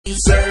And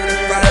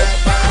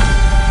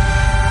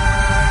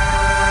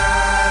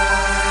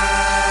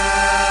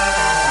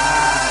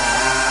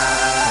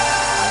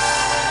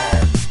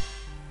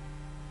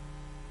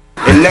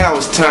now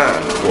it's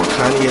time for a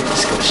cognac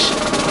discussion.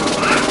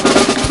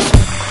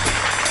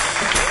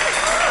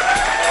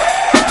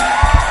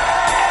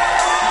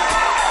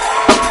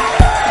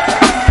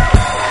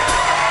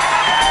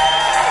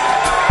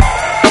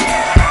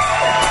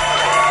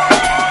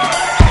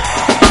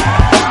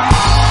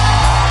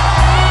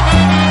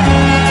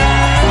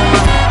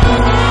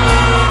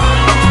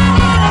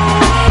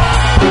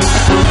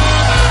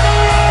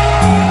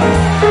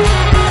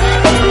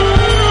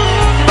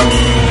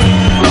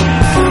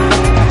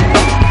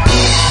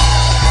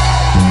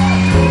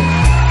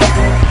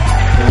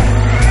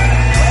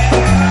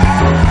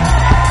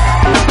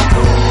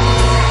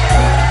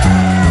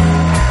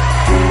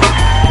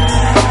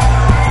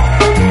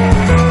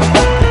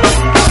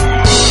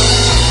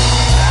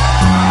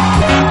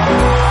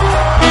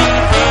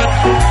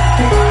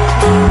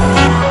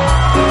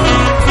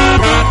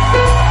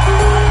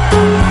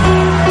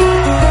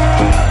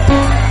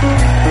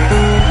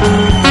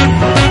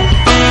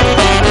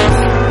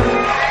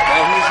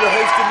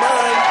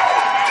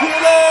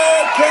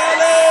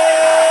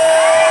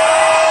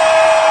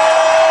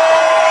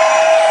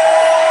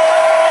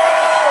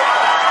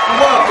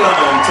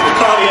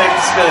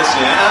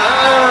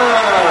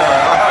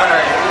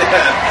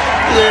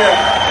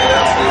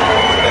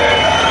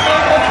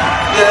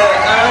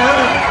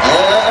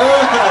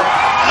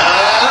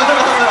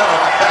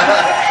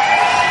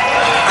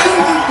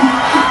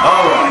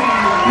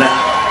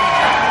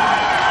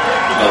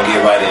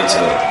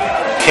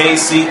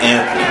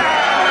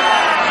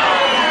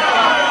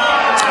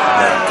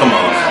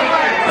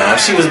 Now, if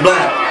she was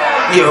black,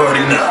 you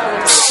already know.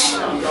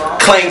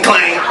 Clang,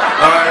 clang.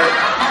 Alright.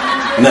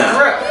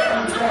 Now.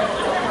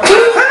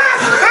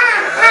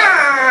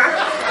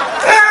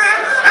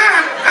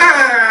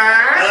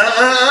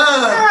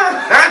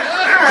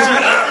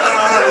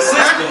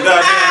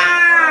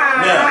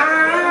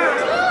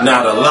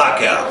 Now the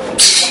lockout.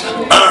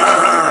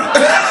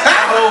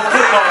 Whole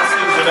football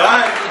season,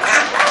 alright?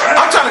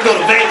 I'm trying to go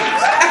to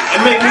Vegas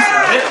and make me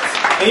some hits.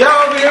 And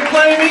y'all over here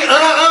playing me?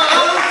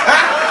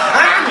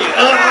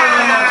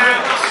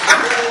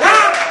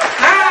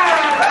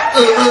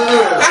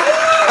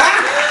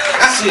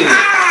 Shit.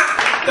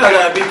 Y'all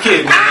gotta be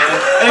kidding me, man.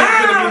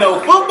 Ain't gonna be no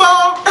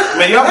football?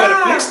 Man, y'all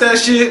better fix that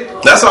shit.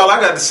 That's all I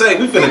got to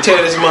say. We finna tear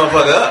this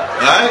motherfucker up,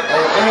 alright?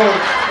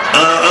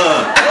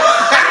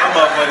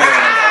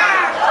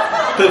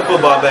 Put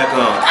football back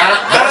on.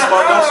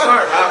 Basketball don't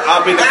start.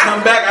 I'll be the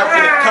comeback. I'm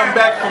gonna come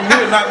back from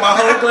here and knock my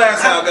whole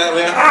glass out,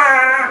 goddamn.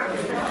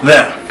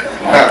 Now,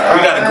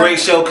 we got a great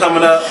show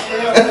coming up.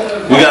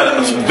 We got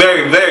a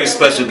very, very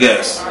special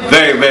guest.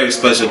 Very, very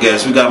special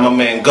guest. We got my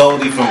man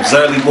Goldie from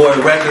Zerly Boy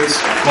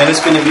Records. Man, it's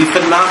gonna be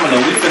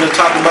phenomenal. We finna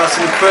talk about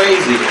some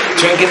crazy.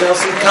 Drinking on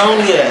some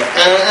cognac.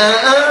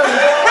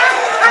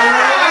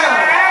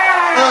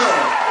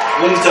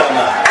 What are you talking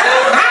about?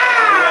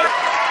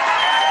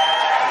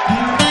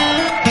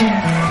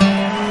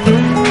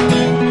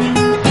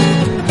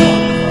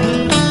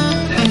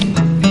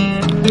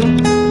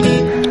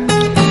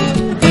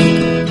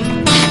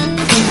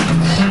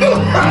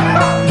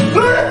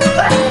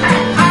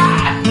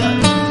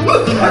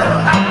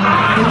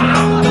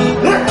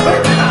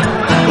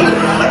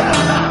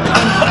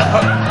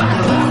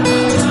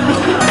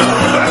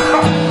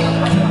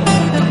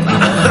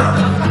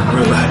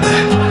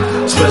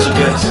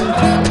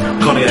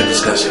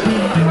 Discussion.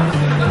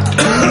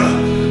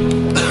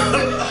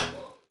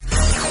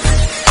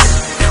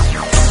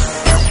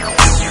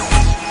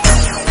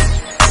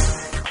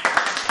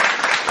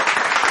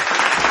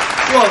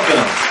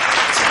 Welcome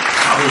to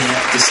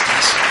Cognac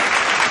Discussion.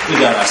 We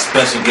got our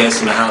special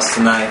guest in the house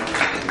tonight,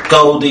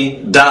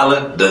 Goldie,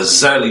 Dollar, the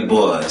Zerly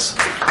Boys.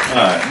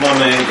 Alright, my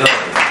man Goldie.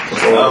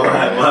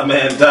 Alright, my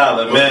man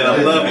Dollar, man.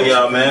 I'm loving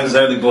y'all, man.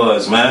 Zerly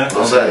Boys, man.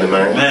 What's happening,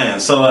 man? Man,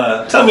 so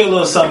tell me a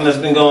little something that's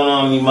been going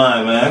on in your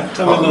mind, man.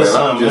 Tell me a little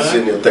something, I'm just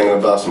sitting here thinking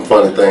about some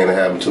funny thing that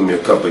happened to me a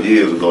couple of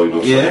years ago, you know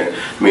what I'm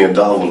saying? Me and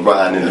Dollar was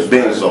riding in the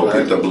Benz, so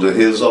picked up a little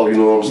his, you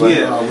know what I'm saying?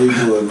 Yeah, we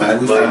do it, man.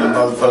 We from the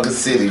motherfucking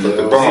city, but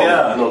the Bronx,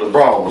 you know, the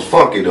Bronx was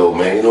funky though,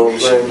 man, you know what I'm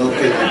saying? No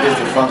kidding, the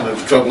bitch funky, the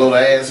truckload of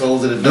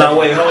assholes in the Now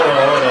wait, hold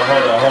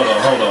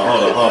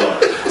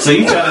on. So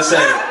you trying to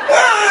say,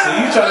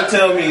 trying to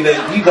tell me that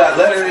you got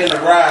let her in the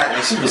ride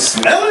and she was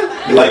smelling?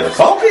 Like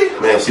funky?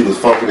 Man, she was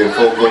funky and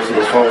folk go to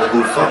the phone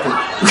booth fucking.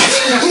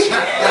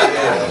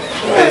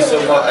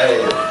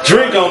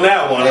 Drink on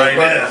that one right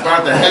now.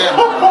 About to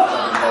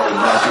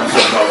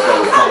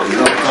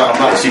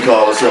She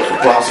called herself a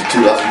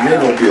prostitute. I said, you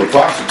ain't gonna be a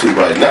prostitute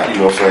right now, you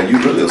know what I'm saying? You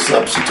really a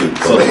substitute.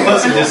 So the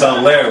pussy just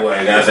on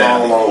Lairway, goddamn. It's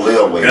all on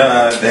Lairway.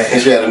 God damn.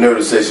 And she had a nerve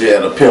to say she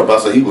had a pimp. I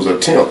said he was a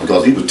temp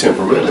because he was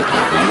temporarily. You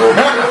know?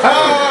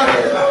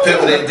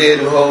 People that dead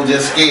who hold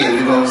just scared,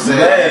 you know what I'm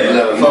saying?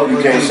 Man, no,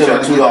 you can't send a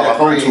 $2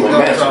 home to a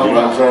master, you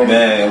know what I'm saying?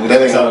 Man,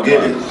 that ain't gonna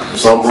get it.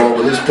 Something wrong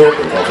with his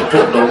pimping, because the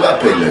pimp don't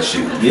got to pay that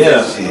shit.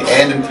 Yeah.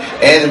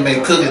 And to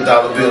make cookie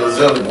dollar bills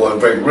other boy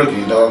break rookie,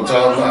 you know what I'm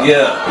talking about?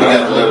 Yeah. We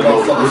got to let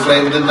motherfuckers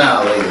flavor the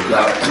annihilators,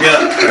 dog. Yeah.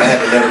 I had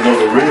to let him know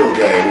the real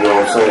game, you know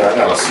what I'm saying? I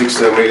got a 6,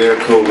 7, 8 air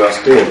code, I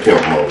stay in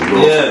pimp mode, you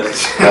know what I'm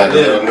saying? I had to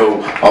let him know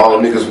all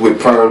niggas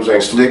with perms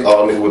ain't slick,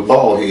 all niggas with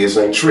bald heads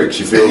ain't tricks,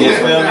 you feel me? You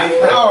feel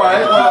me?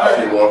 Alright.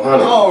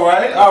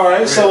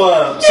 So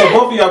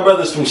both of y'all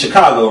brothers from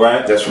Chicago,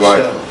 right? That's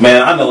right.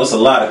 Man, I know it's a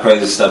lot of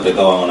crazy stuff that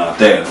go on out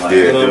there. Like,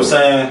 you know what I'm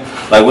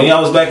saying? Like when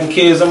y'all was back in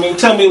kids, I mean,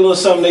 tell me a little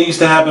something that used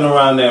to happen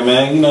around there,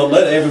 man. You know,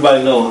 let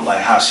everybody know like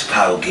how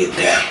Chicago get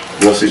down.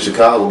 You know, see,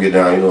 Chicago get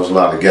down, you know, there's a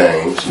lot of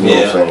gangs, you know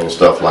what I'm saying, and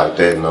stuff like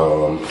that.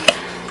 And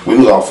we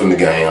was off in the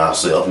gang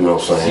ourselves, you know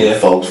what I'm saying? Yeah.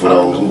 Folks, for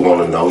those who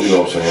want to know, you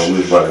know what I'm saying? We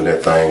was running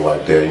that thing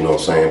like that, you know what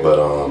I'm saying? But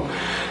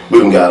we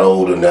done got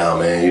older now,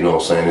 man, you know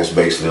what I'm saying? It's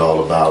basically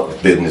all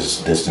about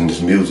business,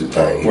 this music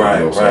thing. Right,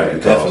 you know what I'm saying?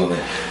 Because definitely.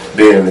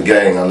 being in the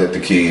gang, I let the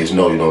kids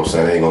know, you know what I'm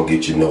saying? They ain't gonna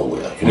get you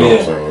nowhere, you know what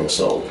I'm saying?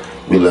 So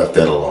we left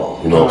that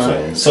alone, you know what I'm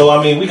saying? So,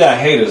 I mean, we got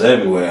haters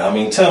everywhere. I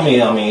mean, tell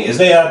me, is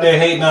they out there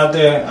hating out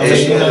there? I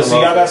mean, you know,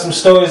 so y'all got some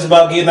stories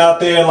about getting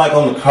out there and like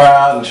on the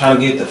crowd and trying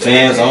to get the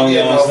fans on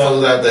y'all and stuff?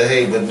 Motherfuckers out there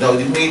hate, but no,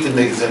 you need the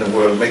niggas in the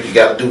world to make you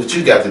gotta do what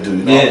you got to do,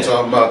 you know what I'm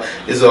talking about?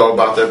 It's all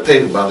about that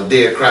paper, about the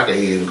dead cracker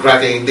head. The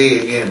cracker ain't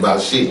dead, he ain't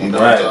about shit, you know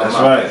what I'm talking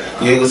about?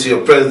 Right. You ain't gonna see a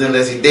president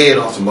unless he dead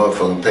on some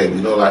motherfucking paper,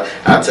 you know, like,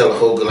 I tell a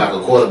hoe like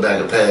a quarterback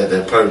to pass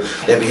that person,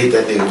 let me hit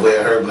that nigga where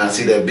it hurt when I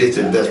see that bitch,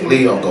 and best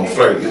believe I'm gonna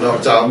flirt, you know what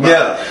I'm talking about?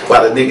 Yeah.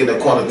 While the nigga in the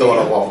corner throwing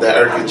up off that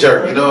Urkel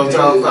jerk, you know what I'm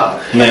talking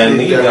about? Man,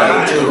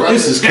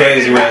 this is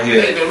crazy right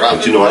here.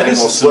 But you know, I ain't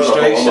gonna sweat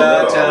straight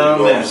shot town,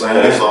 you know what I'm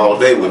saying? It's all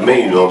day with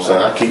me, you know what I'm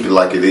saying? I keep it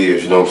like it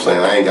is, you know what I'm saying?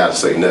 I ain't gotta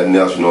say nothing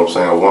else, you know what I'm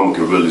saying? A woman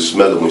can really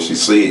smell it when she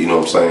see it, you know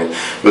what I'm saying?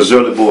 But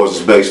Zerly Boys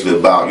is basically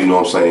about, you know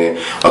what I'm saying,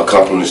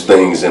 accomplishing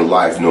things in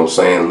life, you know what I'm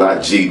saying? Not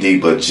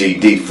GD, but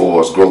GD for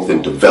us, growth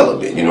and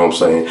development, you know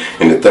what I'm saying?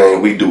 And the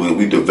thing we do is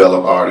we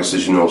develop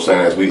artists, you know what I'm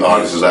saying? As we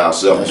artists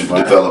ourselves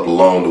develop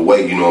along the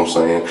way, you know what I'm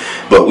saying?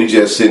 But we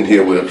just sitting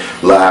here with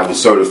live and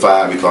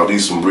certified because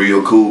these some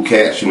real cool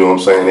cats, you know what I'm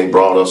saying? They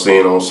brought us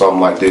in on something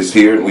like this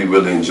here, and we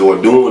really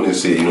enjoy doing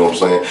this here, you know what I'm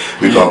saying?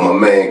 Because my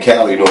man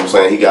Cali, you know what I'm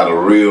saying? He got a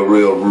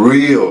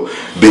real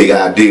big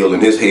ideal in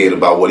his head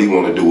about what he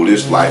want to do with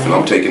his life, and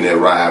I'm taking that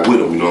ride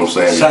with him, you know what I'm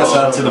saying? Shouts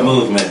out to the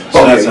movement.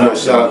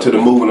 Shout out to the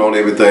movement on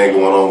everything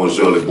going on with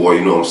Zerly Boy,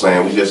 you know what I'm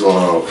saying? We just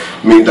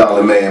 $1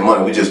 million man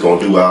money, we just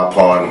gonna do our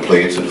part and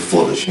play it to the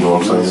fullest, you know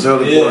what I'm saying?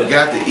 Zerly Boy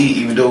got to eat,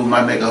 even though we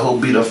might make a whole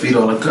beat our feet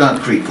on the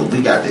concrete, but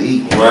we got to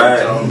eat.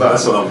 Right,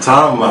 that's what I'm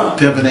talking about.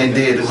 Pimpin' ain't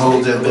dead, the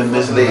hoes have been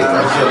misled.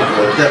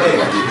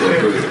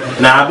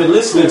 Now, I've been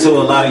listening to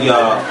a lot of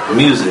y'all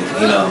music,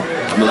 you know.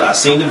 I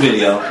seen the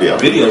video. Yeah.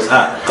 The video's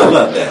hot. I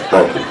love that.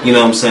 Thank you. You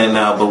know what I'm saying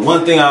now? But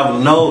one thing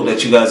I know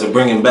that you guys are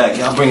bringing back,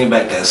 y'all bringing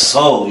back that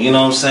soul. You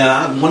know what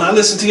I'm saying? When I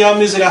listen to y'all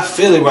music, I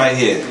feel it right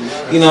here.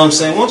 You know what I'm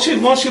saying? Won't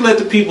you let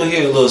the people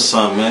hear a little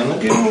something, man?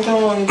 Give them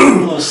a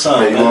little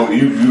something, man.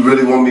 You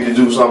really want me to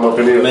do something up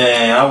in here?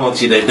 Man, I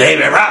want you to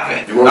David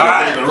Rappin'. You want me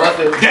to David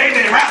Rappin'?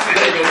 David Rappin'.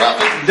 David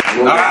Rappin'.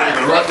 All right.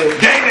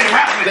 David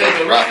Rappin'.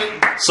 David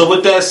Rappin'. So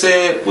with that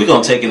said, we're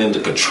going to take it into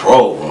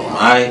control room, all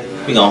right?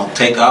 We're going to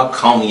take our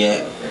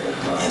cognac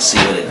and see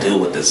what it do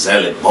with the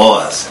Zerly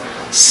Boys.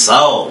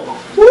 So,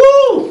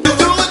 woo!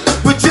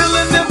 We're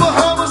chillin' in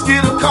Bahamas,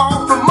 get a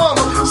call from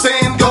mama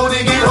saying go to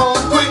get home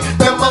quick,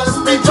 there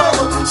must be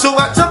drama. So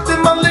I jumped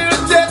in my lyric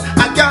jet,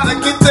 I gotta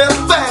get there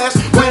fast.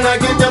 When I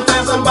get there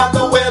fast, I'm about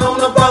to wet on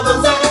the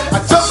brother's ass.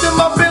 I jumped in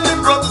my Billy,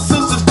 brothers,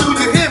 sisters, do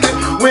you hear me?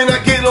 When I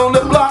get on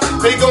the block,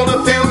 they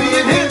gonna feel me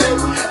and hit me.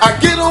 I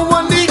get on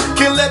one knee,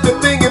 kill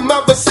everything in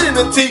my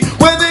vicinity.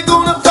 Where they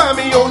gonna find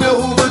me on the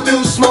Hoover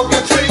Doo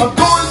smoking tree? I'm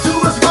going to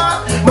a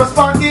spot, my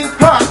spot is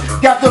hot.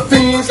 Got the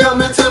fiends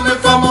coming to me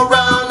from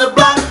around the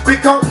block.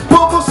 Because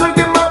bubbles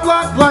sinking my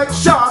block like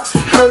sharks.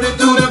 Heard it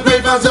through the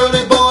grapevine,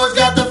 Zerly Boys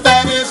got the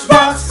fattest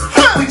rocks.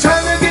 We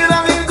tryna get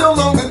out here, no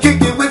longer kick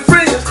it with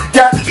friends.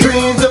 Got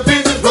dreams of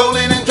visions,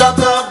 rolling and drop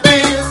top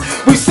bins.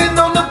 We sitting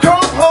on the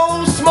cold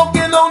holes,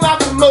 smoking on our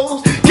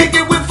commos. Kick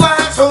it with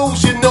flies,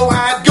 hoes, you know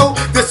how it go.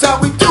 This how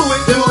we do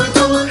it, do it,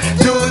 do it,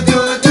 do it, do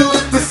it, do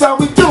it. This how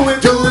we do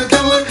it, do it,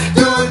 do it,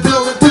 do it, do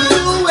it, do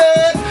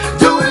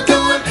it, do it,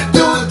 do it,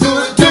 do it, do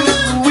it, do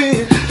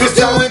it. This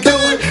how we do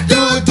it, do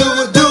it, do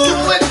it, do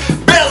it.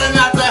 Bailing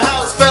out the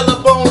house, fell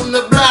up on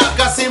the block.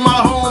 I see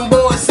my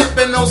homeboy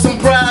sipping on some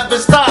private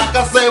stock.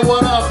 I say,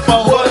 what up,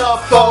 folks? What up,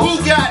 folks?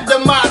 Who got the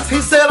mots?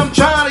 He said, I'm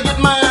trying to get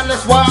mine.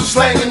 That's why I'm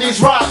slanging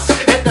these rocks.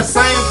 At the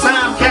same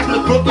time, catch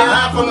me crooked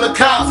high from the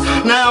cops.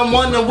 Now I'm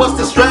wondering what's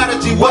the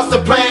strategy, what's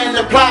the plan,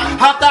 the plot.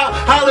 Hopped out,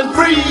 hollering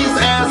freeze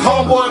as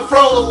homeboy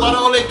froze. But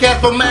all they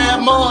catch for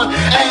mad mon,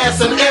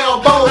 ass and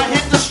elbow. I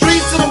hit the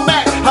streets to the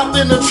max, hopped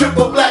in the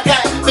triple black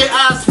act. Their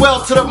eyes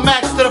swell to the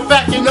max, to the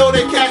fact you know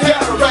they can't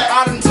have a rat.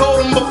 I done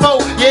told them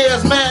before, yeah,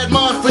 it's mad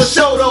mon for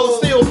show though.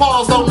 Still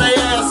balls on their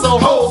ass so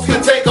hoes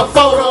can take a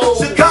photo.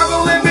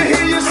 Chicago, let me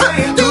hear you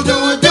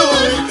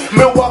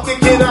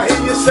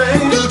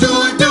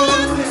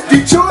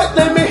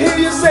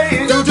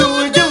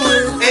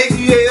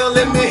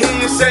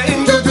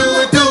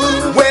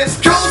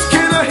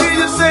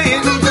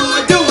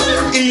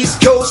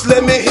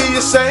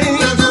say.